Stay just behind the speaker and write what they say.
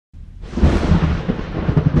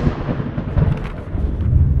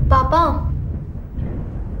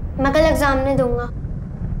सामने दूंगा।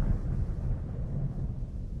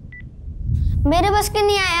 मेरे बस के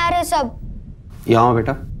नहीं आया यार ये सब। यहाँ आओ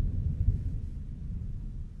बेटा।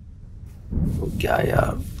 क्या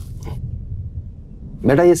यार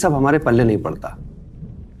बेटा, ये सब हमारे पल्ले नहीं पड़ता,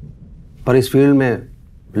 पर इस फील्ड में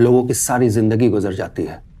लोगों की सारी जिंदगी गुजर जाती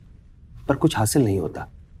है पर कुछ हासिल नहीं होता।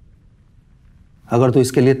 अगर तू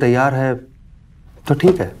इसके लिए तैयार है तो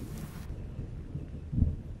ठीक है।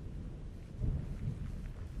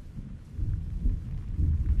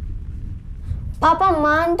 पापा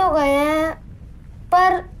मान तो गए हैं,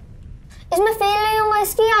 पर इसमें फेल नहीं होगा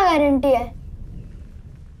इसकी क्या गारंटी है?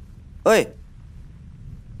 ओए,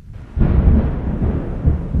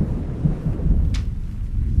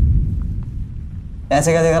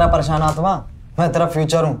 ऐसे क्या देख रहा परेशान आत्मा? मैं तेरा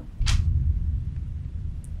फ्यूचर हूं।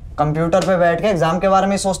 कंप्यूटर पे बैठ के एग्जाम के बारे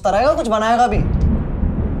में सोचता रहेगा, कुछ बनाएगा भी?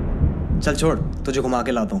 चल छोड़, तुझे घुमा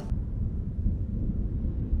के लाता हूं।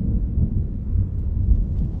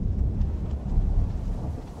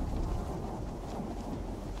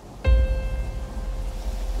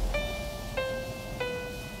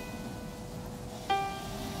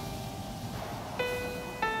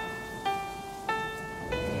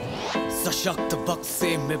 सशक्त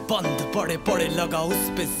बक्से में बंद, बड़े बड़े लगा उस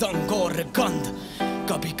पे जंग और गंध।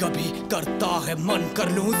 कभी कभी करता है मन कर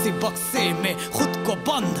लूं उसी बक्से में खुद को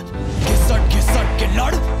बंद। घिसट के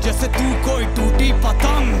लड़ जैसे तू कोई टूटी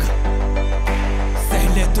पतंग।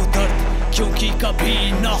 सहले तू दर्द क्योंकि कभी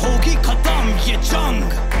ना होगी खत्म ये जंग।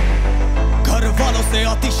 घर वालों से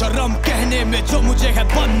आती शर्म कहने में जो मुझे है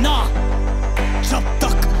बनना। जब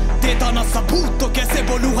तक देता ना सबूत तो कैसे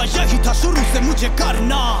बोलूं हाँ यही था शुरू से मुझे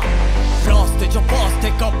करना। रास्ते जो पास थे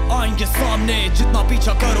कब आएंगे सामने, जितना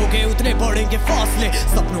पीछा करोगे उतने बढ़ेंगे फासले।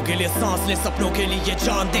 सपनों के लिए सांस ले, सपनों के लिए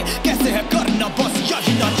जान दे, कैसे है करना बस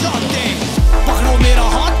यही ना जानते। पकड़ो मेरा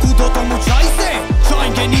हाथ कूदो तुम ऊंचाई से,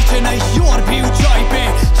 जाएंगे नीचे नहीं और भी ऊंचाई पे।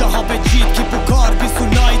 जहाँ पे जीत की पुकार भी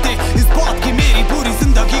सुनाई दे, इस बात की मेरी पूरी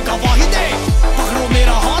जिंदगी गवाही दे। पकड़ो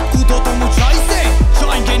मेरा हाथ कूदो तुम ऊंचाई से,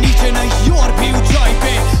 जाएंगे नीचे नहीं और भी ऊंचाई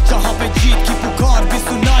पे। जहाँ पे जीत की पुकार भी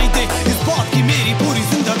सुनाई दे, इस बात की मेरी पूरी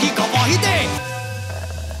जिंदगी गवाही दे।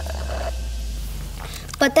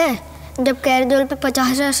 पता है जब कैरी पे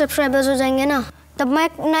 50,000 सब्सक्राइबर्स हो जाएंगे ना, तब मैं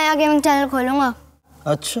एक नया गेमिंग चैनल खोलूंगा।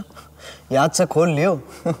 अच्छा, याद से खोल लियो।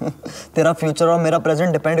 तेरा फ्यूचर और मेरा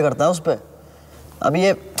प्रेजेंट डिपेंड करता है उस पर। अब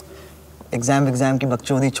ये एग्जाम की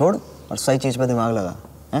बकचोदी छोड़ और सही चीज पे दिमाग लगा।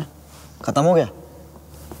 हैं? खत्म हो गया?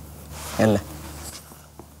 ले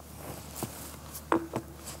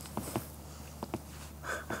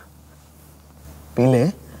पी ले।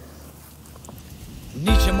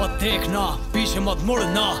 नीचे मत देखना, पीछे मत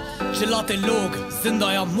मुड़ना, चिल्लाते लोग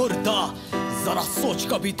जिंदा या मुर्दा। जरा सोच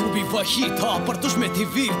कभी तू भी वही था, पर तुझ में थी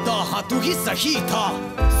वीरता, हाँ तू ही सही था।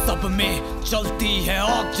 सब में चलती है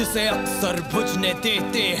आग जिसे अक्सर बुझने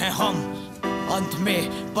देते हैं हम। अंत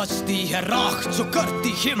में बचती है राख जो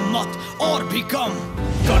करती हिम्मत और भी कम।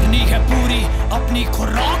 करनी है पूरी अपनी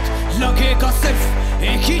खुराक, लगेगा सिर्फ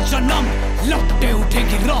एक ही जन्म। लपटे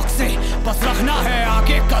उठेंगी राख से, बस रखना है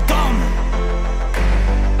आगे कदम।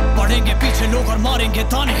 बढ़ेंगे पीछे लोग और मारेंगे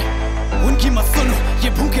ताने, उनकी मत सुनो ये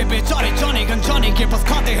भूखे बेचारे जाने गंजाने के बस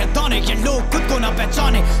खाते हैं दाने। ये लोग खुद को ना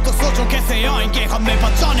पहचाने तो सोचो कैसे आएंगे हमें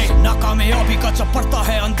बचाने। नाकामयाबी का जब पड़ता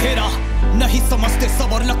है अंधेरा, नहीं समझते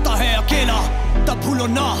सब और लगता है अकेला। तब भूलो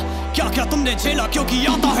ना क्या क्या तुमने झेला, क्योंकि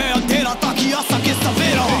आता है अंधेरा ताकि आ सके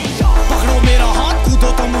सवेरा। पकड़ो मेरा हाथ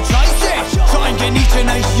कूदो तुम ऊंचाई से, जाएंगे नीचे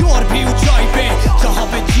नहीं और भी ऊंचाई पे। जहाँ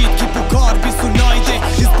पे जीत की पुकार भी सुनाई दे,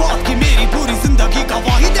 इस बात की मेरी पूरी जिंदगी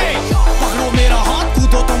गवाही दे। पकड़ो मेरा हाथ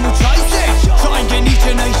कूदो तुम ऊंचाई से, जाएंगे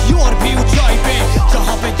नीचे नहीं और भी ऊंचाई पे।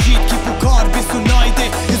 जहाँ पे जीत की पुकार भी सुनाई दे,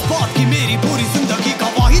 इस बात की मेरी पूरी जिंदगी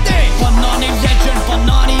गवाही दे। बनाने लेजेंड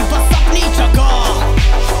बनानी बस अपनी जगह,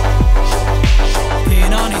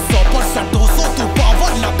 देना नहीं 100% 200 तू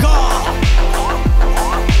पावर लगा।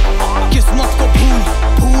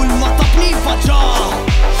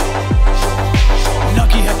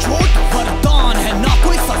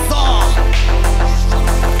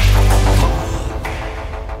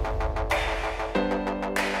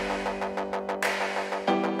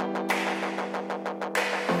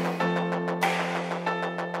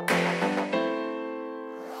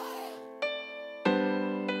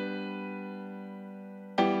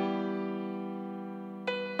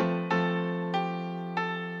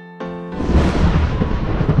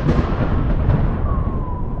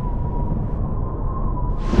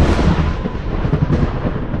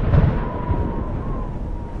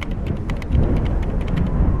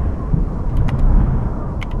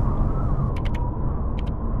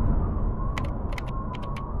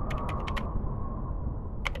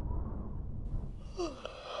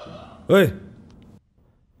 ओए,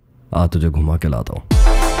 आ तुझे घुमा के लाता हूं।